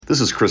This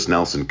is Chris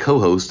Nelson,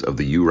 co-host of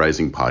the U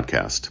Rising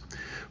podcast.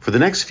 For the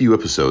next few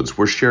episodes,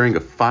 we're sharing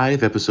a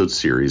 5-episode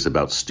series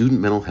about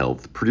student mental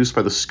health produced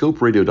by the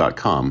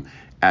ScopeRadio.com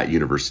at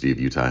University of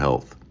Utah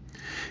Health.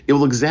 It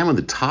will examine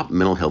the top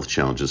mental health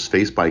challenges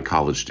faced by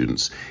college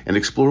students and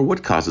explore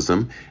what causes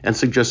them and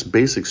suggest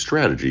basic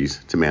strategies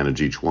to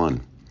manage each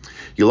one.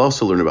 You'll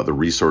also learn about the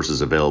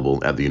resources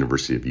available at the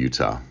University of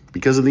Utah.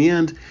 Because in the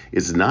end,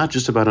 it's not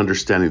just about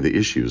understanding the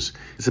issues,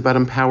 it's about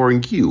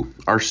empowering you,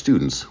 our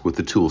students, with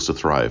the tools to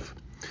thrive.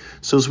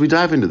 So as we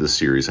dive into this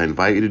series, I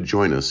invite you to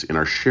join us in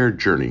our shared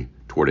journey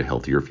toward a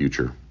healthier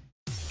future.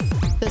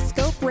 The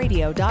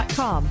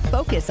ScopeRadio.com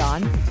focus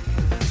on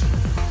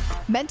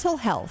mental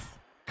health.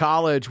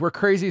 College, where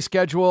crazy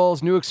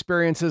schedules, new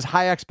experiences,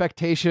 high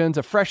expectations,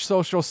 a fresh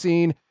social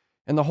scene,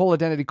 and the whole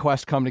identity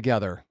quest come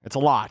together. It's a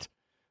lot.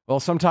 Well,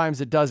 sometimes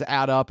it does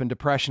add up and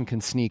depression can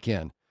sneak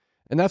in.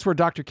 And that's where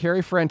Dr.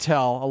 Carrie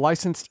Frantel, a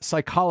licensed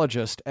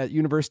psychologist at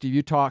University of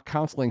Utah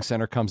Counseling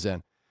Center, comes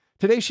in.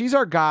 Today, she's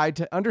our guide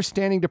to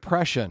understanding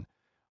depression,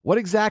 what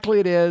exactly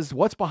it is,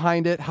 what's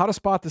behind it, how to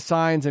spot the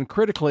signs, and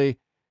critically,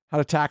 how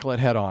to tackle it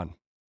head on.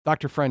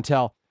 Dr.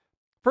 Frantel,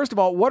 first of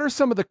all, what are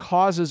some of the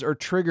causes or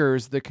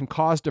triggers that can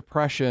cause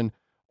depression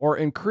or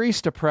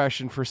increase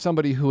depression for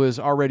somebody who is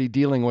already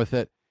dealing with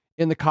it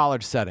in the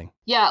college setting?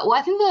 Yeah, well,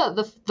 I think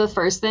the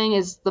first thing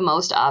is the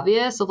most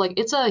obvious of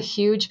it's a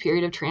huge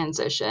period of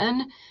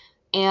transition.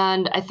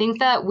 And I think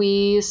that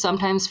we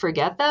sometimes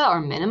forget that or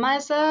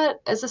minimize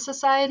that as a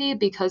society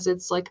because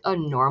it's a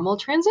normal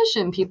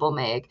transition people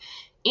make.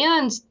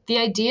 And the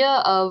idea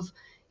of,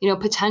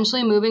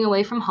 potentially moving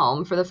away from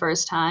home for the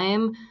first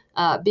time,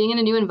 being in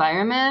a new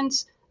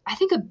environment, I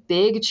think a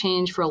big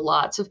change for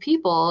lots of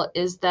people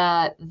is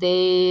that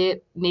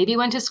they maybe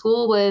went to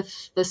school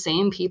with the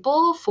same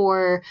people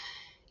for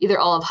either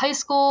all of high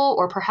school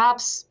or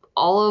perhaps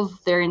all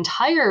of their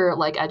entire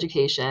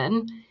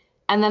education.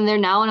 And then they're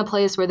now in a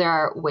place where there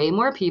are way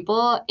more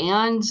people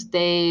and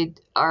they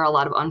are a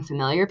lot of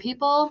unfamiliar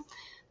people.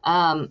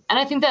 And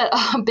I think that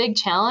a big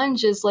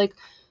challenge is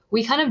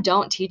we kind of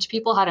don't teach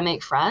people how to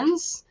make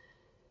friends.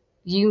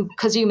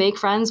 Because you make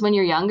friends when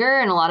you're younger,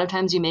 and a lot of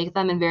times you make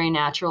them in very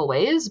natural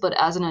ways. But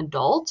as an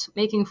adult,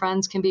 making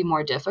friends can be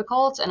more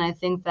difficult. And I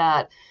think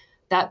that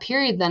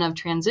period then of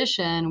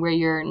transition where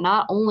you're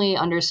not only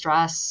under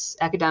stress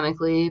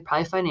academically,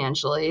 probably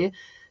financially,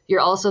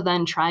 you're also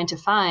then trying to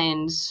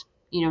find,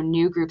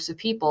 new groups of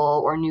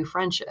people or new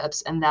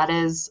friendships. And that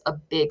is a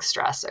big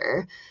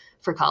stressor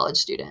for college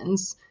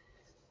students.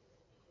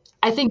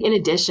 I think in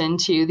addition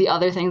to the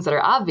other things that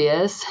are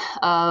obvious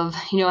of,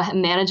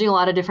 managing a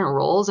lot of different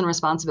roles and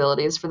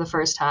responsibilities for the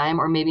first time,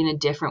 or maybe in a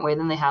different way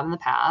than they have in the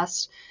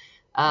past,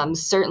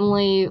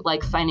 certainly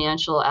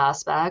financial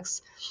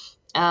aspects.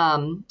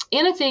 And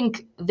I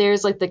think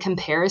there's the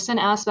comparison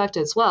aspect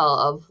as well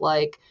of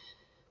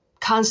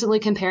constantly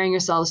comparing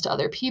yourselves to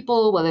other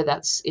people, whether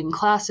that's in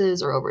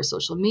classes or over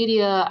social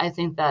media. I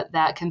think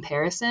that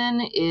comparison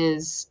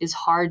is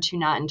hard to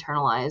not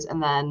internalize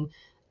and then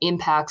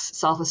impacts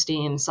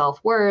self-esteem,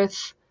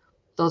 self-worth.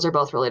 Those are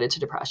both related to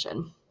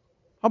depression.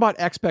 How about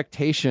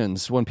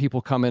expectations when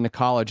people come into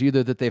college,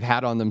 either that they've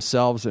had on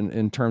themselves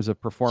in terms of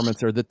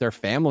performance or that their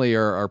family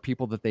or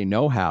people that they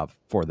know have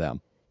for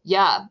them?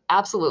 Yeah,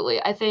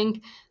 absolutely. I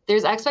think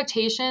there's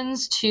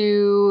expectations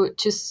to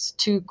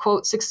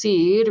quote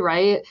succeed,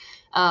 right?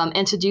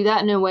 And to do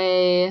that in a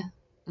way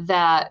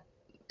that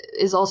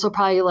is also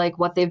probably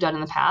what they've done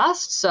in the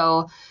past.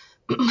 So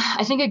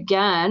I think,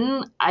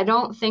 again, I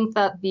don't think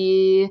that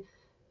the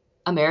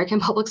American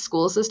public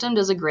school system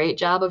does a great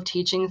job of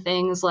teaching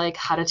things like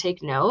how to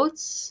take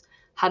notes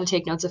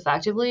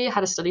effectively, how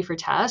to study for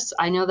tests.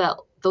 I know that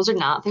those are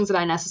not things that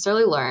I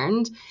necessarily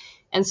learned.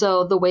 And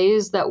so the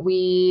ways that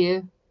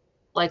we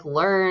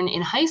learn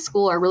in high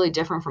school are really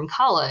different from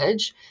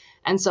college.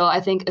 And so I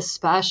think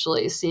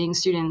especially seeing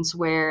students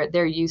where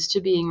they're used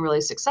to being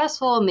really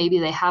successful, maybe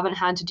they haven't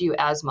had to do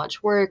as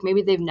much work,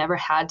 maybe they've never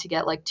had to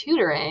get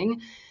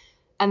tutoring.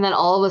 And then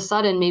all of a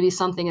sudden, maybe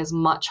something is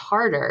much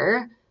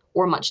harder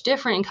or much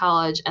different in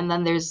college. And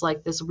then there's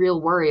this real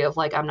worry of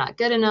I'm not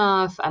good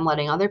enough. I'm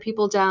letting other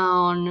people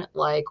down.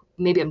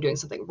 Maybe I'm doing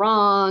something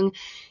wrong,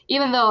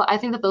 even though I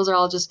think that those are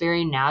all just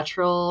very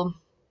natural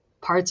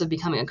parts of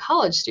becoming a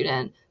college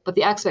student. But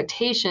the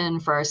expectation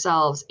for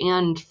ourselves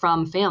and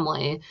from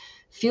family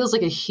feels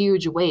like a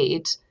huge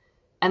weight.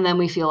 And then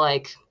we feel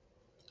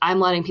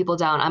I'm letting people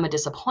down. I'm a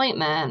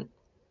disappointment.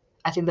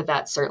 I think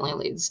that certainly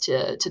leads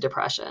to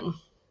depression.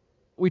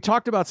 We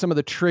talked about some of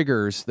the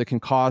triggers that can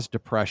cause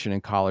depression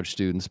in college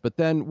students, but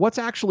then what's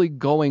actually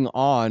going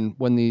on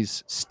when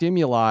these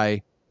stimuli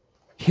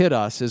hit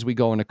us as we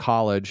go into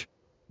college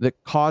that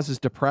causes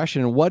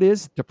depression? And what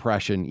is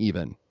depression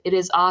even? It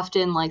is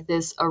often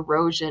this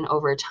erosion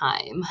over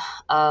time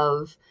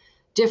of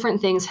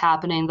different things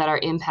happening that are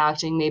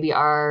impacting maybe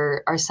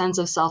our sense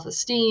of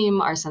self-esteem,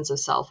 our sense of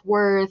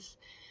self-worth,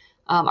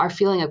 our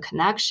feeling of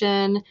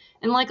connection.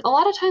 And a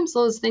lot of times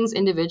those things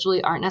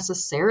individually aren't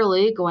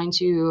necessarily going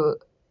to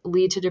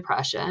lead to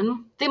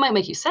depression. They might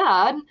make you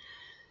sad,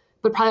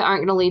 but probably aren't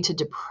going to lead to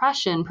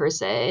depression per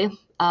se.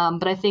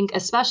 But I think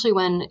especially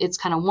when it's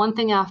kind of one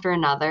thing after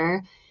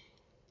another,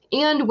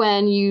 and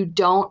when you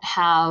don't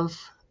have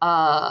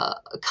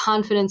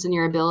confidence in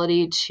your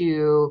ability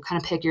to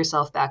kind of pick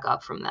yourself back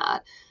up from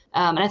that.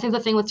 And I think the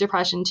thing with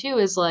depression too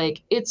is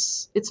like,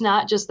 it's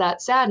not just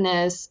that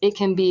sadness. It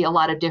can be a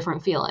lot of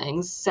different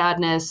feelings: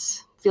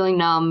 sadness, feeling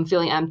numb,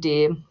 feeling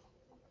empty,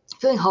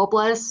 feeling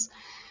hopeless.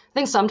 I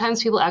think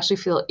sometimes people actually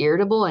feel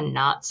irritable and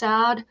not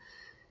sad.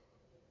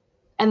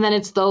 And then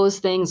it's those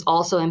things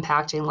also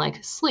impacting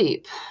like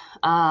sleep,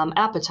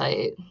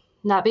 appetite,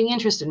 not being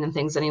interested in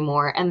things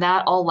anymore. And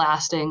that all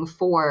lasting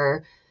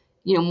for,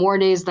 more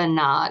days than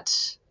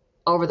not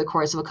over the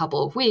course of a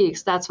couple of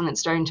weeks. That's when it's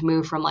starting to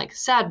move from like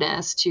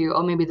sadness to,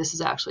 oh, maybe this is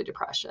actually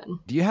depression.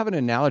 Do you have an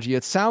analogy?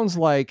 It sounds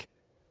like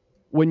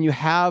when you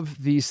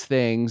have these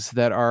things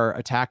that are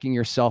attacking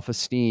your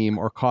self-esteem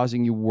or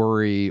causing you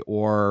worry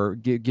or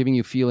giving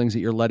you feelings that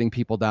you're letting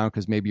people down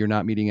because maybe you're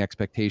not meeting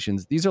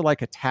expectations, these are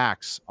like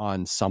attacks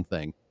on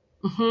something.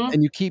 Mm-hmm.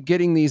 And you keep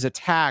getting these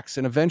attacks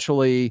and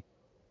eventually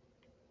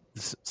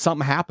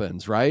something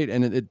happens, right?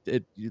 And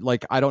it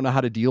like, I don't know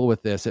how to deal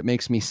with this. It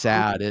makes me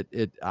sad.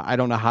 I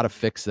don't know how to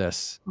fix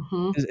this.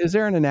 Mm-hmm. Is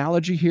there an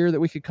analogy here that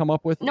we could come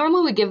up with?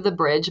 Normally we give the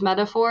bridge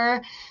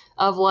metaphor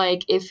of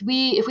like, if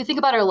we think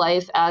about our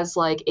life as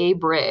like a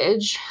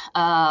bridge,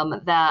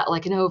 that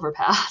like an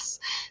overpass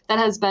that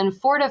has been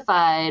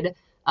fortified,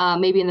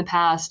 maybe in the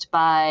past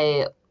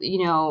by,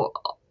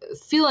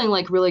 feeling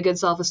like really good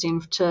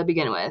self-esteem to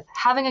begin with,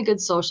 having a good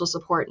social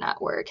support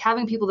network,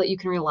 having people that you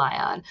can rely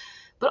on,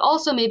 but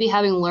also maybe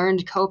having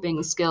learned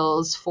coping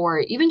skills for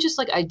even just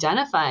like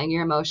identifying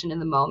your emotion in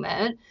the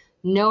moment,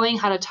 knowing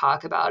how to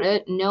talk about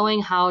it,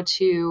 knowing how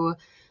to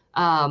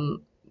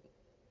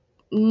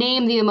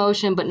name the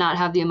emotion, but not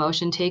have the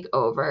emotion take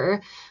over.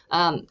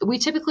 We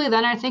typically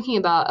then are thinking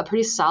about a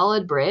pretty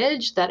solid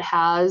bridge that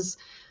has,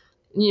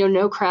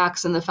 no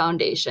cracks in the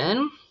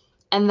foundation.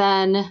 And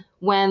then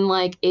when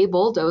like a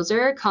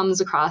bulldozer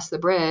comes across the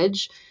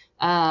bridge,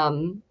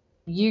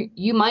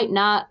 you might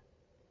not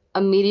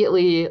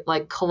immediately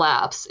like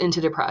collapse into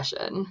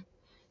depression.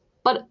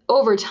 But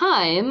over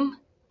time,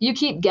 you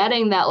keep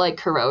getting that like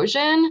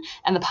corrosion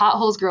and the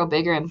potholes grow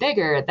bigger and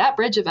bigger. That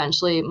bridge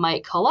eventually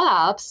might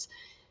collapse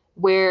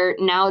where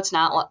now it's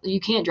not, you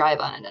can't drive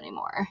on it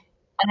anymore.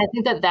 And I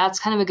think that that's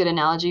kind of a good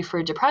analogy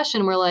for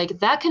depression, where like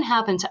that can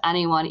happen to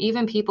anyone,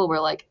 even people where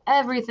like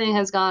everything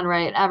has gone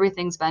right,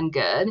 everything's been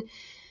good.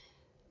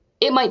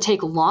 It might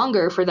take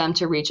longer for them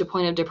to reach a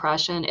point of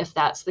depression if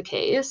that's the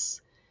case,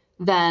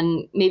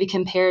 than maybe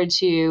compared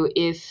to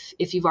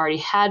if you've already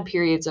had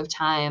periods of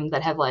time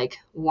that have like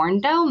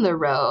worn down the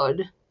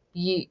road,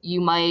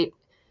 you might,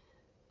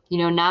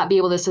 not be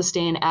able to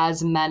sustain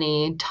as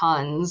many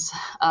tons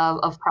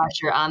of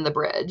pressure on the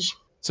bridge.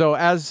 So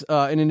as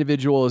an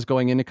individual is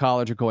going into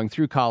college or going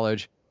through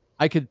college,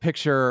 I could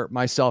picture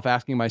myself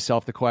asking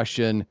myself the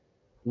question,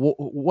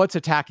 what's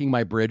attacking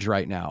my bridge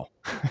right now?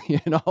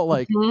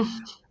 Like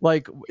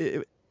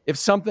if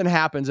something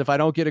happens, if I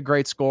don't get a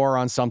great score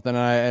on something,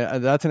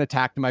 that's an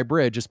attack to my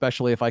bridge,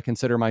 especially if I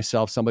consider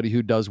myself somebody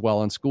who does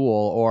well in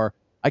school, or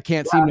I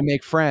can't seem to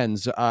make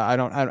friends.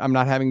 I'm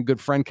not having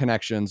good friend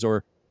connections,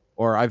 or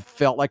I've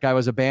felt like I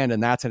was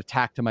abandoned. That's an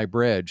attack to my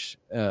bridge.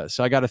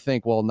 So I got to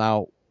think, well,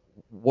 now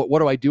what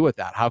do I do with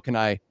that? How can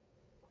I,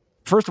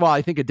 first of all,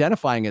 I think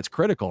identifying it's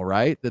critical,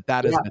 right?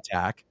 That is an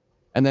attack.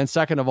 And then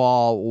second of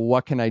all,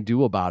 what can I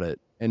do about it?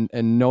 And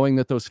knowing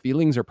that those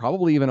feelings are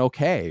probably even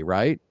okay,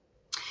 right?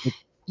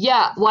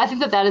 Yeah, well, I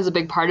think that is a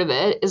big part of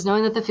it, is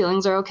knowing that the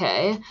feelings are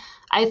okay.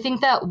 I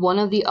think that one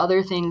of the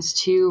other things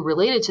too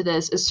related to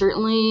this is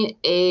certainly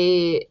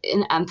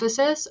an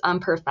emphasis on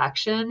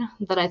perfection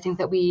that I think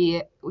that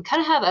we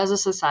kind of have as a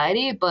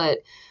society, but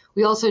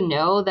we also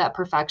know that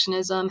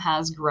perfectionism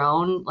has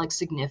grown like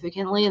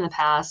significantly in the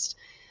past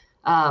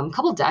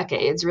couple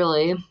decades,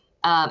 really.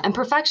 And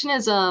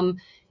perfectionism,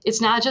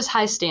 it's not just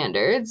high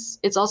standards,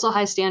 it's also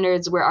high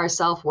standards where our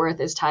self-worth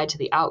is tied to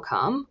the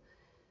outcome.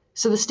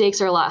 So the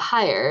stakes are a lot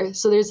higher.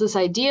 So there's this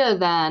idea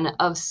then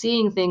of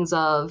seeing things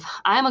of,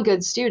 I'm a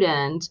good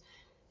student,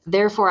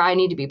 therefore I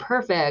need to be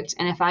perfect.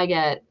 And if I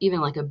get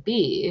even like a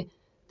B,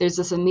 there's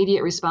this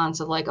immediate response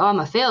of like, oh, I'm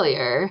a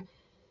failure.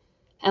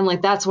 And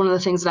like, that's one of the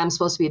things that I'm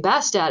supposed to be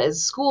best at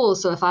is school.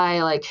 So if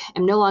I like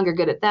am no longer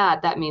good at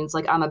that, that means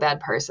like I'm a bad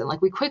person.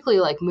 Like we quickly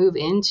like move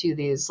into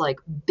these like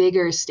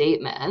bigger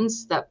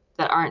statements that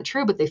aren't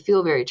true, but they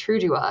feel very true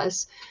to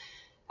us.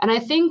 And I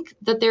think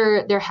that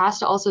there has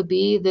to also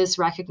be this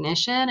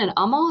recognition and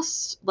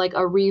almost like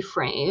a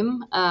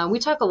reframe. We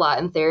talk a lot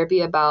in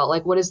therapy about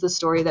like, what is the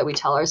story that we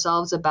tell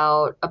ourselves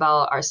about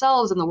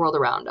ourselves and the world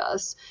around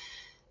us?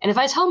 And if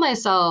I tell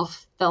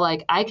myself that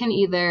like, I can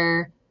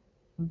either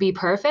be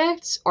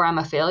perfect or I'm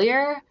a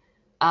failure,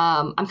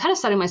 I'm kind of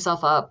setting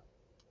myself up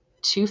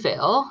to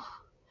fail.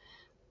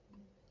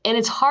 And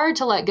it's hard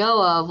to let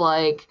go of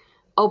like,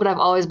 oh, but I've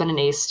always been an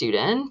A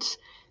student.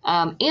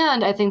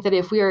 And I think that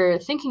if we are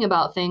thinking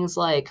about things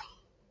like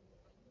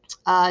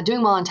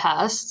doing well on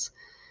tests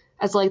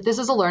as like, this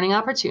is a learning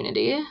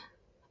opportunity.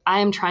 I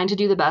am trying to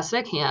do the best that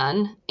I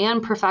can,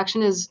 and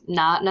perfection is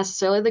not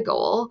necessarily the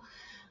goal.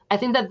 I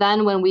think that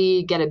then when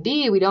we get a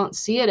B, we don't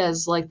see it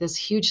as like this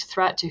huge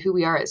threat to who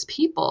we are as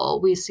people.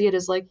 We see it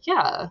as like,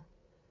 yeah,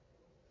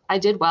 I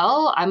did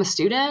well. I'm a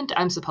student.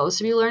 I'm supposed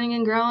to be learning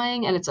and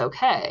growing, and it's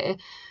okay.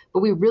 But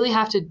we really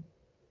have to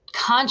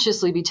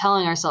consciously be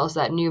telling ourselves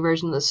that new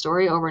version of the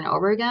story over and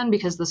over again,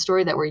 because the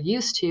story that we're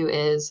used to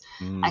is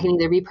I can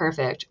either be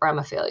perfect or I'm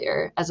a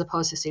failure, as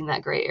opposed to seeing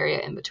that gray area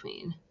in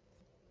between.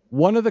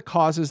 One of the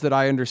causes that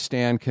I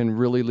understand can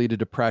really lead to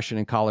depression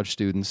in college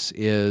students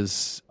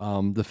is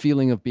the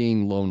feeling of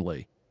being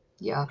lonely.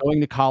 Yeah. Going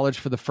to college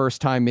for the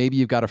first time, maybe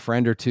you've got a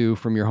friend or two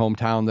from your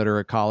hometown that are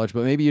at college,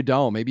 but maybe you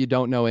don't. Maybe you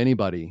don't know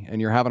anybody and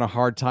you're having a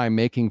hard time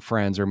making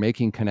friends or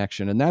making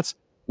connection. And that's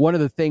one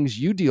of the things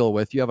you deal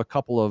with. You have a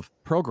couple of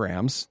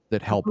programs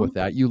that help with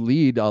that. You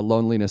lead a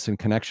loneliness and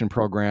connection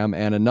program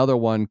and another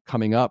one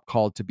coming up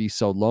called To Be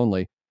So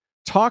Lonely.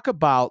 Talk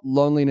about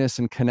loneliness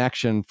and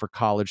connection for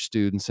college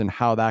students and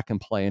how that can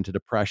play into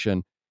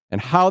depression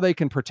and how they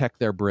can protect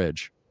their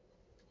bridge.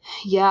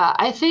 Yeah,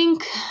 I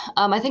think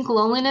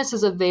loneliness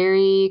is a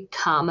very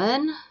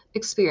common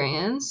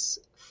experience,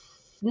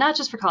 not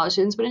just for college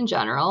students, but in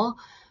general.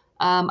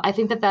 I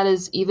think that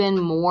is even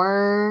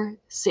more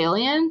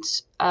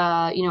salient,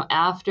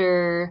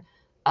 after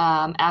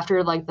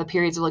like the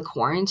periods of like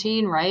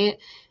quarantine, right?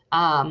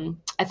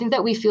 I think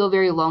that we feel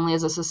very lonely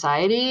as a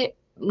society,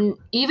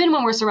 even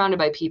when we're surrounded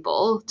by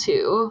people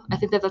too. I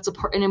think that that's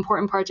an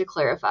important part to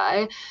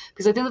clarify,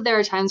 because I think that there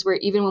are times where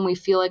even when we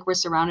feel like we're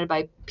surrounded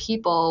by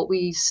people,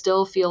 we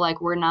still feel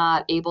like we're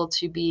not able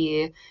to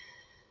be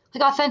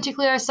like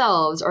authentically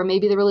ourselves, or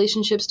maybe the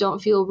relationships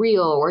don't feel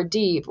real or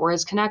deep or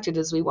as connected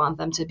as we want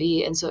them to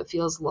be. And so it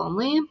feels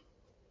lonely.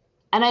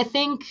 And I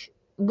think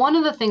one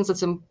of the things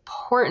that's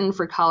important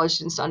for college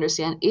students to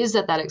understand is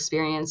that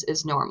experience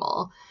is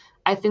normal.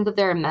 I think that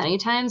there are many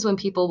times when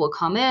people will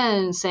come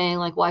in saying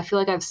like, well, I feel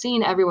like I've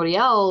seen everybody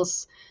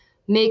else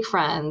make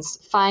friends,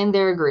 find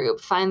their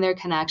group, find their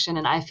connection,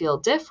 and I feel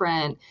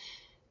different.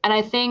 And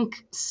I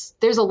think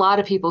there's a lot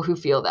of people who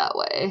feel that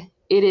way.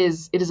 It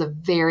is a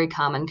very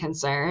common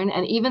concern.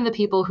 And even the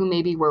people who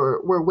maybe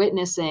were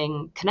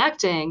witnessing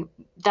connecting,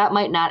 that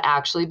might not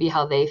actually be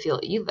how they feel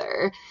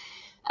either.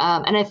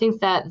 And I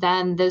think that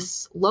then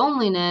this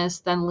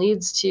loneliness then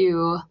leads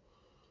to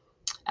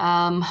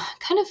kind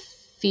of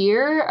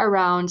fear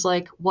around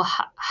like, well,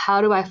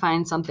 how do I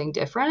find something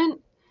different?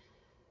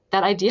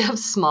 That idea of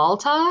small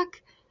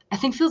talk, I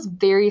think, feels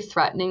very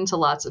threatening to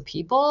lots of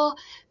people,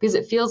 because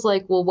it feels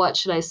like, well, what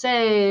should I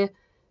say?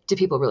 Do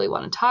people really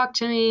want to talk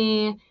to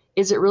me?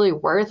 Is it really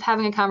worth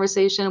having a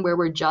conversation where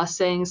we're just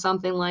saying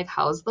something like,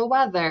 how's the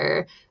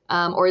weather?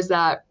 Or is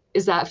that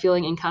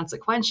feeling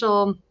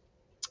inconsequential?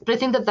 But I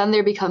think that then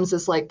there becomes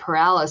this like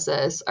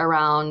paralysis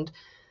around,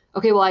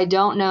 okay, well, I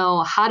don't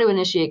know how to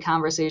initiate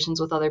conversations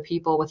with other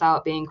people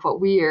without being, quote,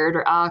 weird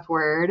or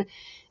awkward.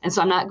 And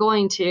so I'm not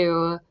going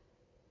to,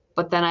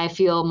 but then I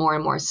feel more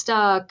and more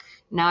stuck.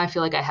 Now I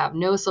feel like I have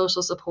no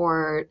social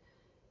support.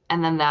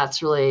 And then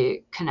that's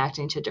really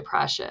connecting to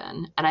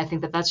depression. And I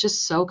think that that's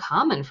just so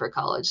common for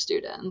college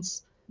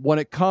students. When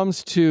it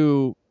comes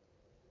to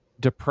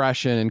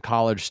depression in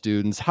college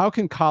students, how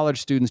can college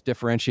students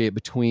differentiate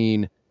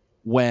between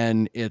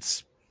when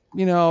it's,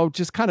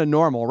 just kind of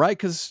normal, right?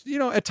 Because,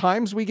 at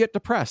times we get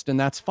depressed and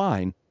that's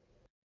fine.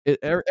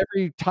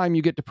 Every time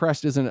you get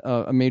depressed isn't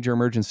a major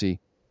emergency.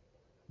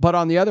 But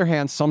on the other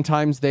hand,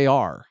 sometimes they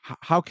are.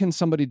 How can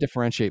somebody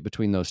differentiate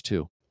between those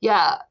two?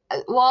 Yeah.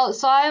 Well,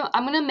 so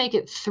I'm going to make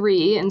it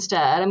 3 instead.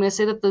 I'm going to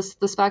say that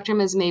the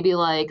spectrum is maybe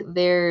like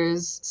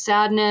there's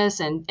sadness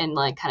and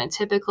like kind of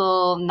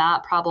typical,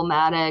 not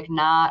problematic,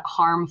 not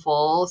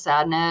harmful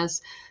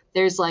sadness.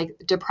 There's like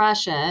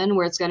depression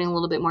where it's getting a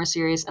little bit more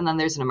serious, and then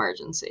there's an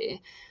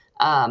emergency.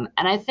 And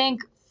I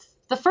think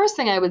the first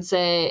thing I would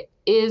say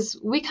is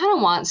we kind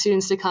of want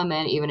students to come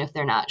in even if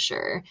they're not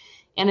sure.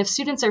 And if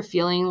students are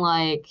feeling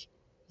like,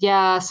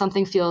 yeah,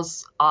 something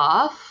feels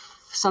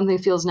off, something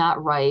feels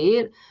not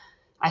right,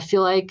 I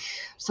feel like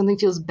something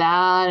feels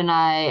bad and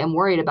I am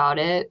worried about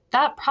it,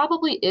 that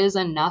probably is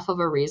enough of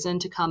a reason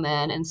to come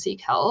in and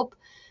seek help.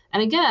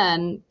 And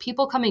again,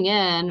 people coming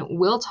in,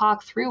 we'll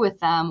talk through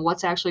with them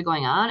what's actually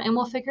going on, and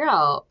we'll figure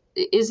out,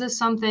 is this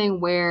something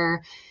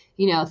where,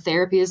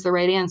 therapy is the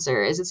right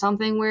answer? Is it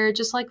something where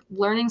just like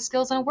learning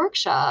skills in a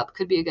workshop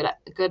could be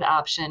a good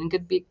option,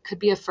 could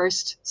be a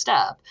first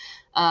step?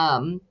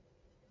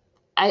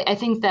 I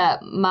think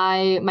that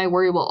my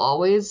worry will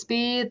always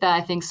be that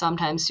I think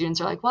sometimes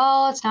students are like,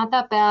 well, it's not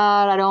that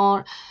bad. I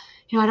don't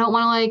want to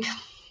like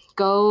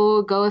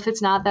go if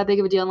it's not that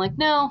big of a deal. I'm like,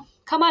 no,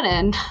 come on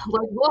in.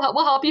 Like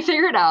we'll help you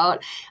figure it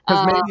out.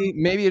 Because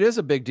maybe it is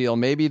a big deal.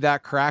 Maybe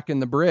that crack in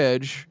the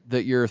bridge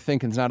that you're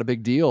thinking is not a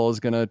big deal is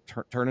going to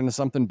turn into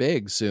something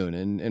big soon.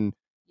 And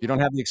you don't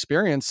have the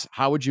experience.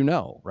 How would you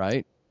know,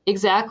 right?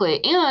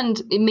 Exactly.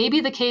 And maybe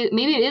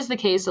it is the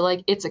case that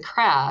like it's a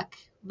crack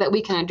that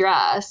we can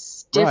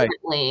address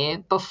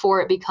differently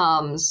before it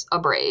becomes a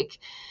break.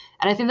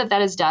 And I think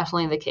that is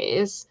definitely the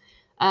case.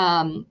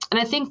 And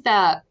I think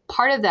that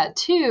part of that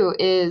too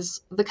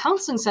is the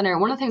counseling center.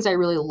 One of the things I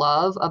really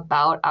love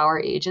about our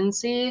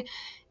agency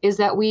is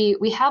that we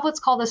have what's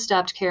called a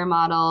stepped care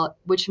model,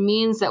 which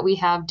means that we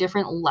have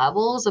different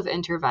levels of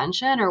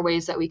intervention or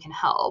ways that we can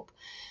help.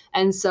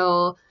 And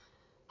so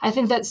I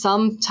think that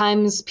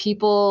sometimes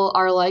people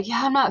are like,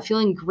 yeah, I'm not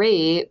feeling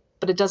great,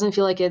 but it doesn't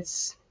feel like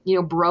it's,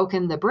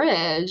 broken the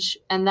bridge.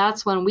 And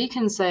that's when we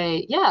can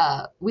say,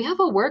 yeah, we have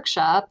a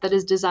workshop that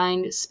is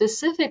designed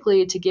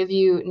specifically to give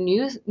you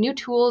new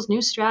tools,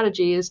 new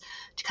strategies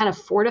to kind of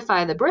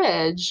fortify the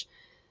bridge.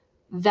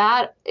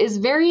 That is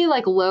very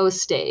like low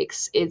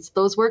stakes.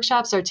 Those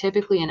workshops are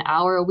typically an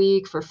hour a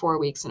week for 4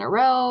 weeks in a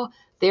row.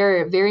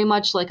 They're very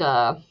much like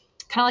a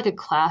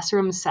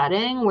classroom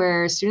setting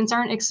where students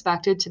aren't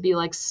expected to be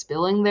like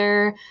spilling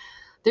their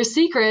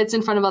secrets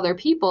in front of other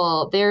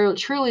people. They're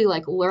truly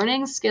like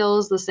learning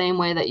skills the same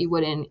way that you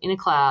would in a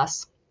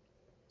class,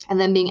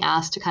 and then being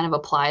asked to kind of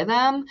apply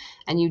them.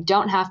 And you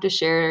don't have to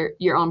share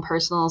your own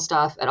personal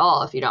stuff at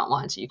all if you don't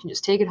want to. You can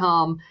just take it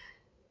home,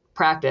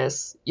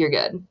 practice, you're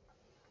good.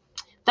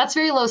 That's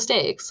very low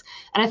stakes.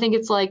 And I think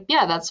it's like,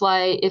 yeah, that's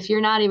why if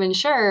you're not even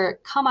sure,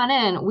 come on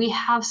in. We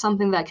have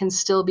something that can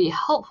still be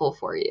helpful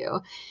for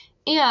you.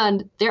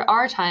 And there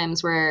are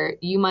times where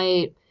you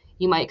might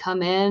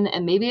come in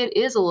and maybe it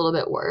is a little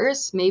bit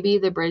worse. Maybe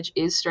the bridge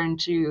is starting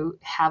to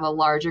have a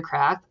larger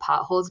crack, the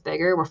pothole is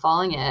bigger, we're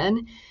falling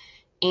in.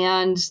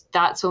 And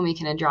that's when we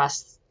can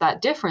address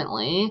that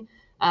differently.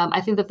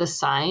 I think that the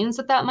signs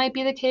that might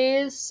be the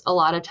case a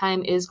lot of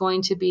time is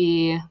going to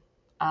be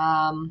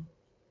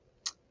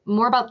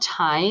more about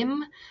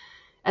time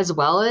as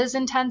well as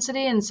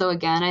intensity. And so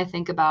again, I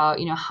think about,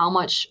 how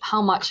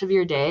much of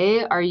your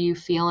day are you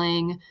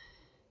feeling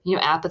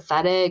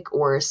apathetic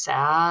or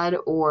sad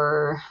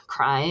or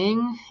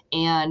crying?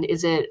 And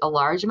is it a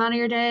large amount of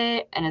your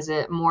day? And is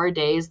it more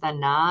days than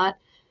not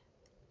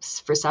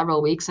for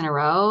several weeks in a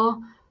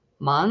row,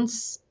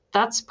 months?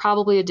 That's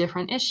probably a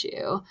different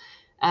issue.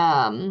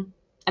 And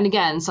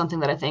again,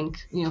 something that I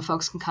think,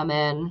 folks can come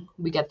in,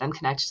 we get them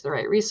connected to the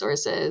right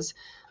resources.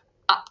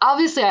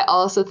 Obviously, I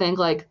also think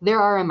like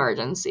there are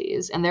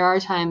emergencies and there are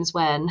times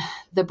when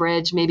the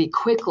bridge maybe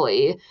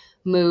quickly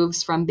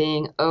moves from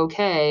being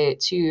okay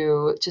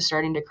to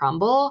starting to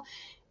crumble.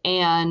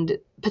 And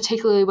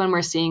particularly when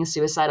we're seeing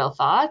suicidal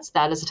thoughts,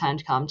 that is a time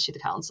to come to the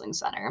counseling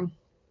center.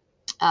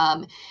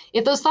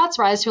 If those thoughts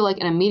rise to like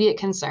an immediate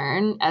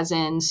concern, as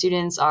in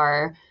students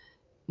are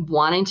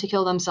wanting to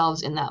kill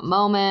themselves in that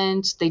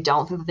moment, they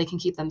don't think that they can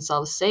keep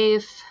themselves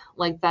safe,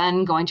 like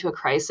then going to a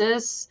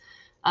crisis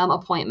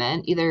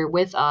appointment, either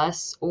with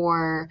us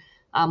or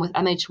with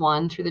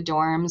MH1 through the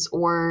dorms,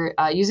 or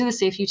using the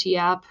Safe UT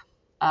app.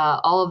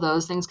 All of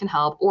those things can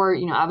help, or,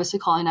 obviously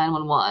calling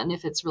 911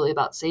 if it's really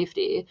about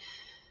safety.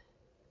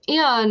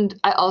 And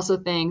I also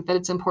think that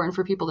it's important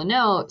for people to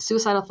know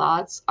suicidal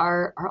thoughts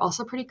are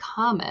also pretty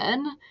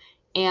common,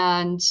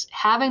 and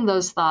having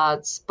those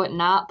thoughts, but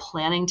not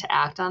planning to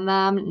act on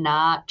them,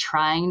 not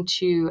trying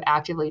to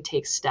actively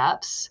take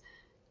steps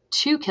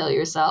to kill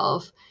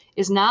yourself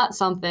is not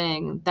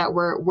something that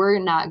we're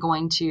not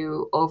going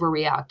to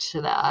overreact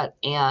to that.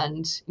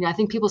 And, I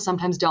think people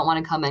sometimes don't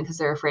want to come in because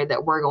they're afraid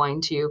that we're going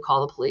to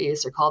call the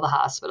police or call the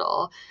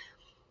hospital.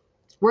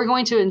 We're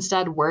going to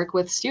instead work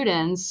with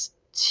students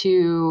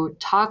to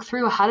talk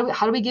through how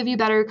do we give you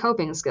better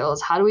coping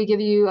skills? How do we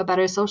give you a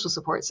better social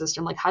support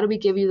system? Like, how do we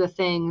give you the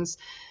things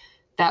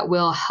that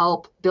will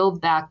help build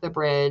back the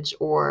bridge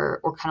or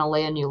kind of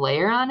lay a new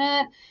layer on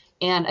it?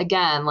 And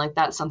again, like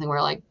that's something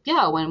where like,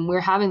 yeah, when we're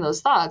having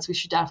those thoughts, we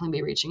should definitely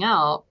be reaching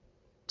out.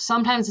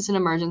 Sometimes it's an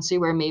emergency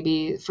where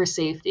maybe for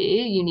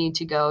safety, you need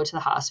to go to the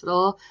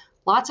hospital.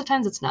 Lots of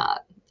times it's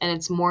not. And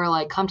it's more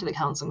like come to the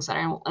counseling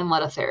center and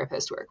let a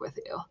therapist work with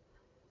you.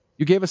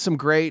 You gave us some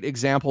great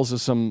examples of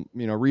some,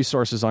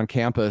 resources on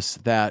campus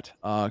that,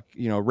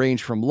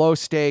 range from low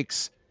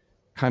stakes,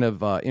 kind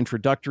of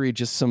introductory,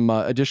 just some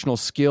additional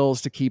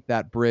skills to keep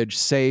that bridge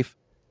safe,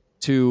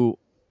 to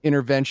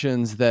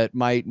interventions that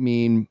might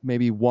mean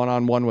maybe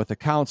one-on-one with a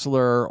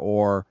counselor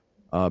or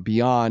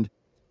beyond.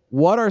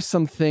 What are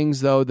some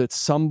things, though, that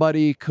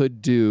somebody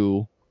could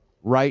do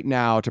right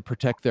now to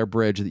protect their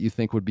bridge that you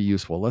think would be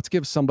useful? Let's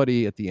give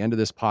somebody at the end of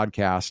this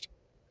podcast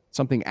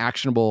something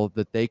actionable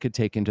that they could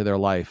take into their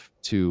life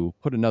to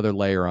put another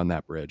layer on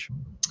that bridge.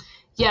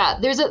 Yeah,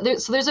 there's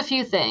a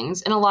few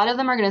things, and a lot of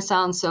them are going to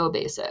sound so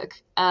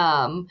basic.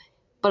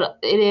 But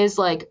it is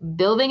like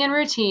building in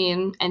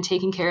routine and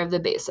taking care of the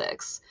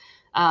basics.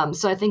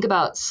 So I think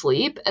about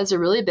sleep as a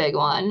really big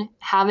one,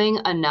 having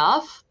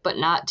enough, but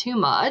not too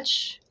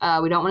much.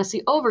 We don't want to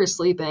see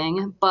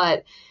oversleeping,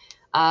 but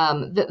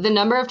the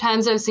number of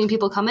times I've seen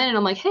people come in and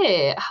I'm like,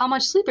 hey, how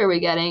much sleep are we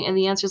getting? And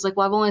the answer is like,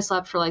 well, I've only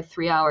slept for like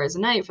 3 hours a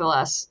night for the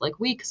last like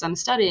week because I'm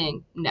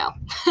studying. No,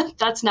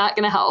 that's not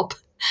going to help.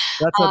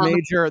 That's a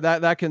major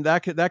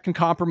that can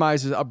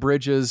compromise a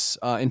bridge's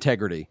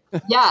integrity.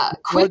 Yeah,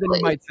 quickly. More than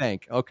you might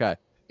think. Okay.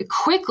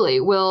 quickly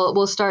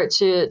we'll start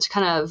to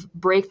kind of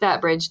break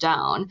that bridge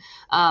down.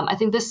 I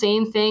think the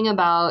same thing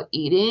about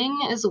eating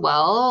as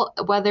well.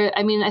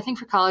 I think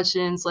for college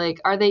students, like,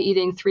 are they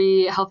eating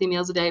 3 healthy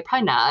meals a day?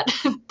 Probably not.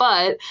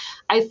 But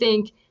I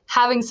think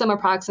having some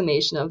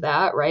approximation of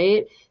that,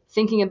 right?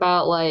 Thinking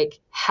about, like,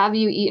 have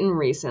you eaten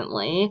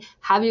recently?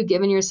 Have you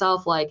given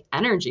yourself like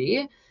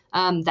energy?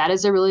 That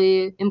is a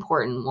really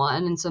important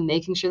one. And so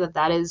making sure that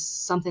that is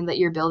something that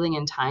you're building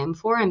in time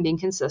for and being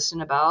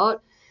consistent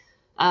about.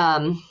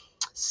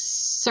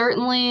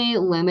 Certainly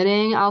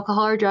limiting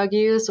alcohol or drug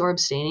use or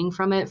abstaining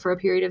from it for a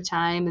period of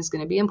time is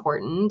going to be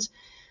important.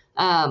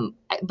 But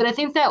I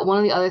think that one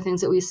of the other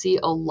things that we see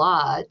a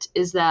lot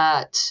is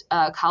that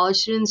college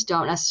students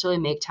don't necessarily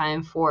make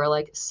time for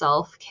like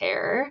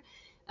self-care.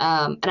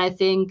 And I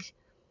think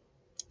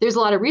there's a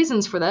lot of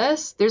reasons for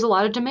this. There's a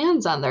lot of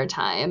demands on their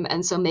time.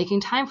 And so making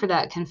time for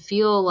that can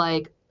feel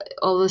like,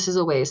 oh, this is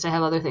a waste. I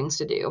have other things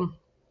to do.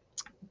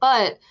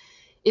 But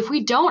if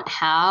we don't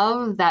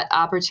have that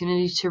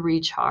opportunity to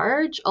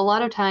recharge, a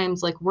lot of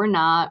times, like, we're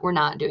not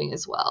doing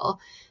as well.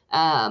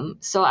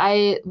 So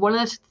one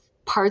of the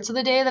parts of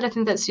the day that I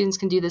think that students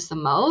can do this the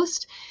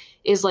most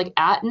is, like,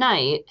 at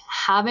night,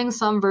 having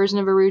some version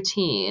of a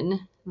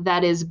routine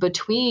that is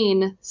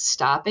between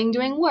stopping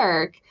doing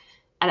work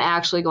and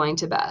actually going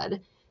to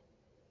bed.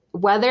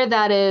 Whether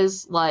that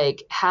is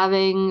like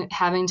having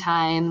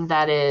time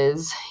that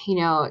is,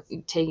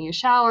 taking a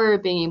shower,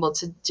 being able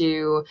to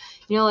do,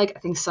 like, I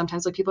think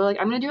sometimes, like, people are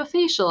like, I'm going to do a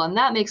facial and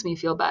that makes me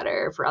feel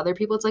better. For other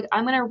people, it's like,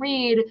 I'm going to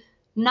read,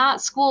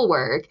 not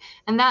schoolwork,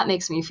 and that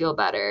makes me feel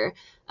better.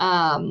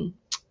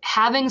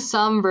 Having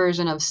some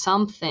version of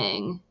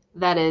something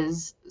that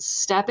is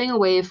stepping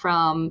away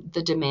from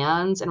the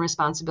demands and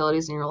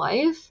responsibilities in your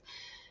life,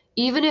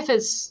 even if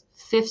it's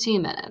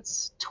 15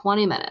 minutes,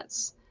 20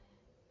 minutes,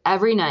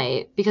 every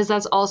night, because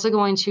that's also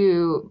going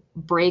to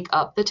break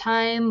up the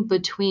time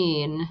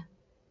between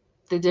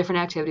the different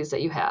activities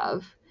that you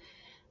have.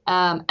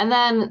 And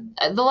then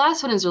the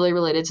last one is really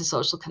related to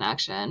social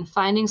connection,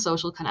 finding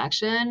social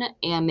connection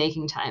and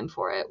making time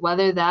for it,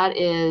 whether that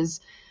is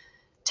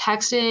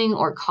texting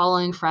or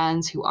calling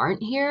friends who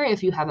aren't here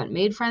if you haven't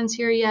made friends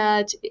here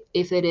yet,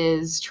 if it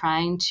is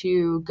trying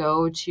to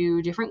go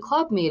to different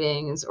club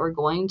meetings or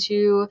going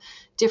to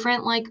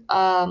different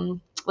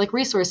like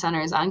resource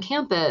centers on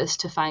campus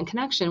to find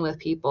connection with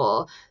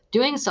people,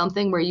 doing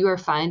something where you are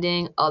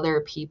finding other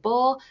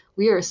people.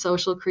 We are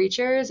social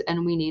creatures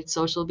and we need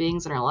social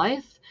beings in our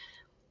life.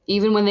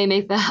 Even when they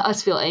make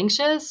us feel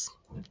anxious,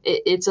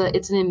 it's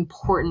an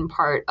important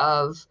part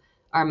of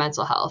our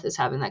mental health, is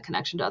having that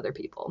connection to other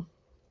people.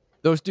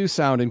 Those do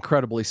sound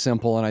incredibly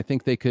simple, and I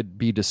think they could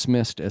be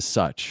dismissed as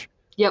such.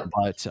 Yep.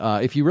 But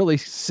if you really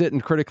sit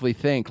and critically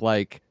think,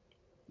 like,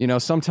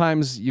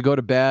 sometimes you go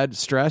to bed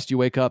stressed, you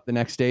wake up the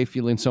next day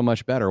feeling so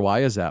much better. Why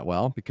is that?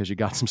 Well, because you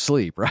got some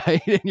sleep,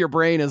 right? And your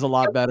brain is a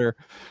lot better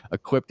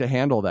equipped to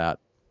handle that.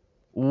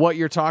 What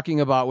you're talking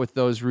about with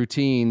those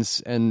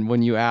routines, and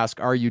when you ask,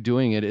 are you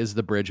doing it, is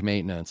the bridge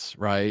maintenance,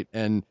 right?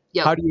 And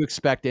how do you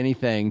expect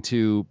anything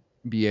to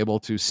be able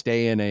to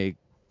stay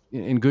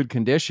in good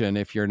condition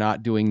if you're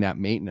not doing that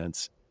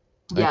maintenance?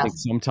 Yes. I think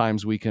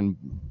sometimes we can,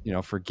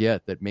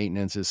 forget that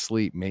maintenance is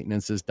sleep,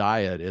 maintenance is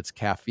diet, it's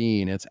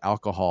caffeine, it's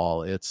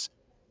alcohol, it's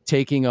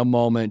taking a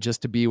moment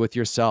just to be with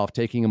yourself,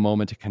 taking a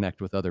moment to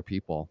connect with other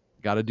people.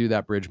 Got to do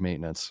that bridge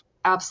maintenance.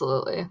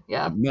 Absolutely.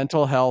 Yeah.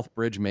 Mental health,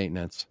 bridge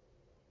maintenance.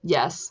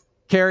 Yes.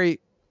 Carrie,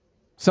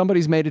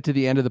 somebody's made it to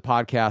the end of the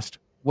podcast.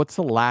 What's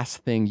the last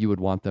thing you would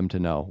want them to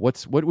know?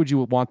 What would you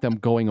want them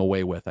going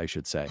away with, I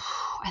should say?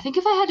 I think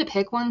if I had to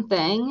pick one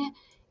thing,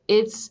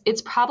 it's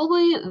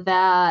probably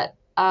that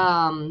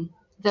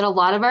that a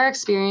lot of our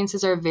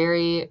experiences are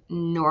very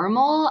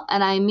normal.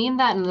 And I mean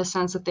that in the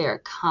sense that they are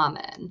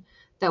common,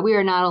 that we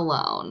are not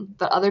alone,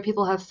 that other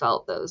people have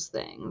felt those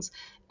things.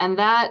 And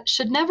that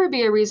should never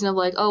be a reason of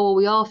like, oh, well,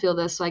 we all feel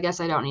this, so I guess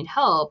I don't need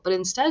help. But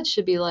instead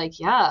should be like,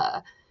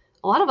 yeah,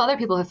 a lot of other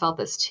people have felt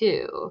this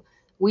too.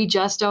 We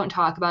just don't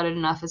talk about it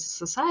enough as a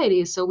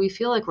society, so we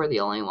feel like we're the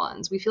only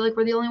ones. We feel like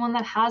we're the only one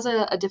that has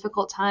a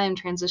difficult time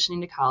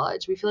transitioning to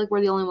college. We feel like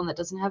we're the only one that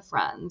doesn't have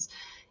friends.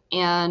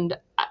 And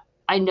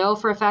I know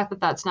for a fact that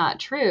that's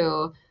not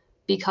true,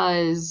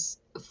 because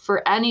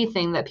for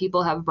anything that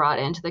people have brought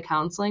into the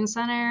counseling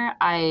center,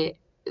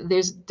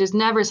 there's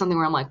never something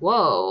where I'm like,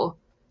 whoa,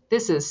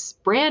 this is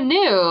brand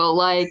new.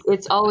 Like,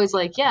 it's always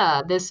like,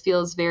 yeah, this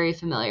feels very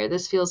familiar.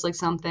 This feels like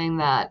something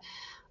that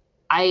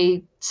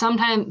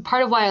sometimes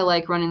part of why I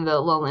like running the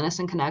Loneliness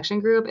and Connection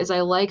group is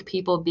I like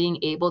people being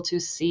able to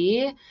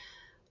see,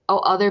 oh,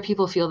 other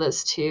people feel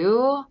this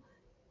too.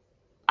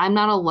 I'm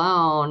not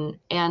alone.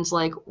 And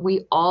like,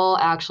 we all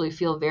actually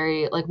feel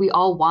we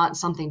all want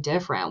something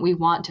different. We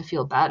want to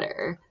feel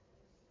better.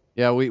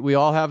 Yeah. We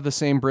all have the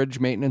same bridge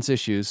maintenance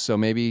issues. So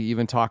maybe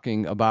even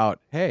talking about,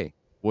 hey,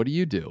 what do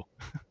you do?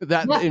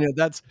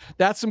 That's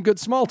some good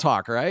small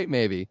talk, right?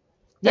 Maybe.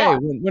 Yeah. Hey,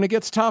 when it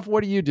gets tough,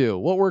 what do you do?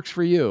 What works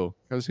for you?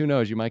 Because who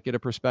knows, you might get a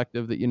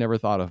perspective that you never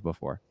thought of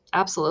before.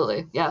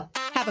 Absolutely. Yeah.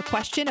 Have a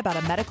question about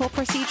a medical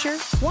procedure?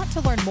 Want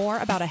to learn more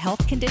about a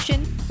health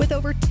condition? With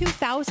over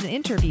 2,000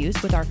 interviews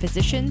with our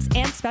physicians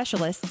and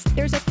specialists,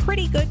 there's a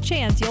pretty good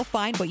chance you'll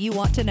find what you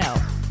want to know.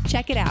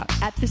 Check it out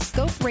at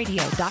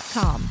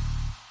thescoperadio.com.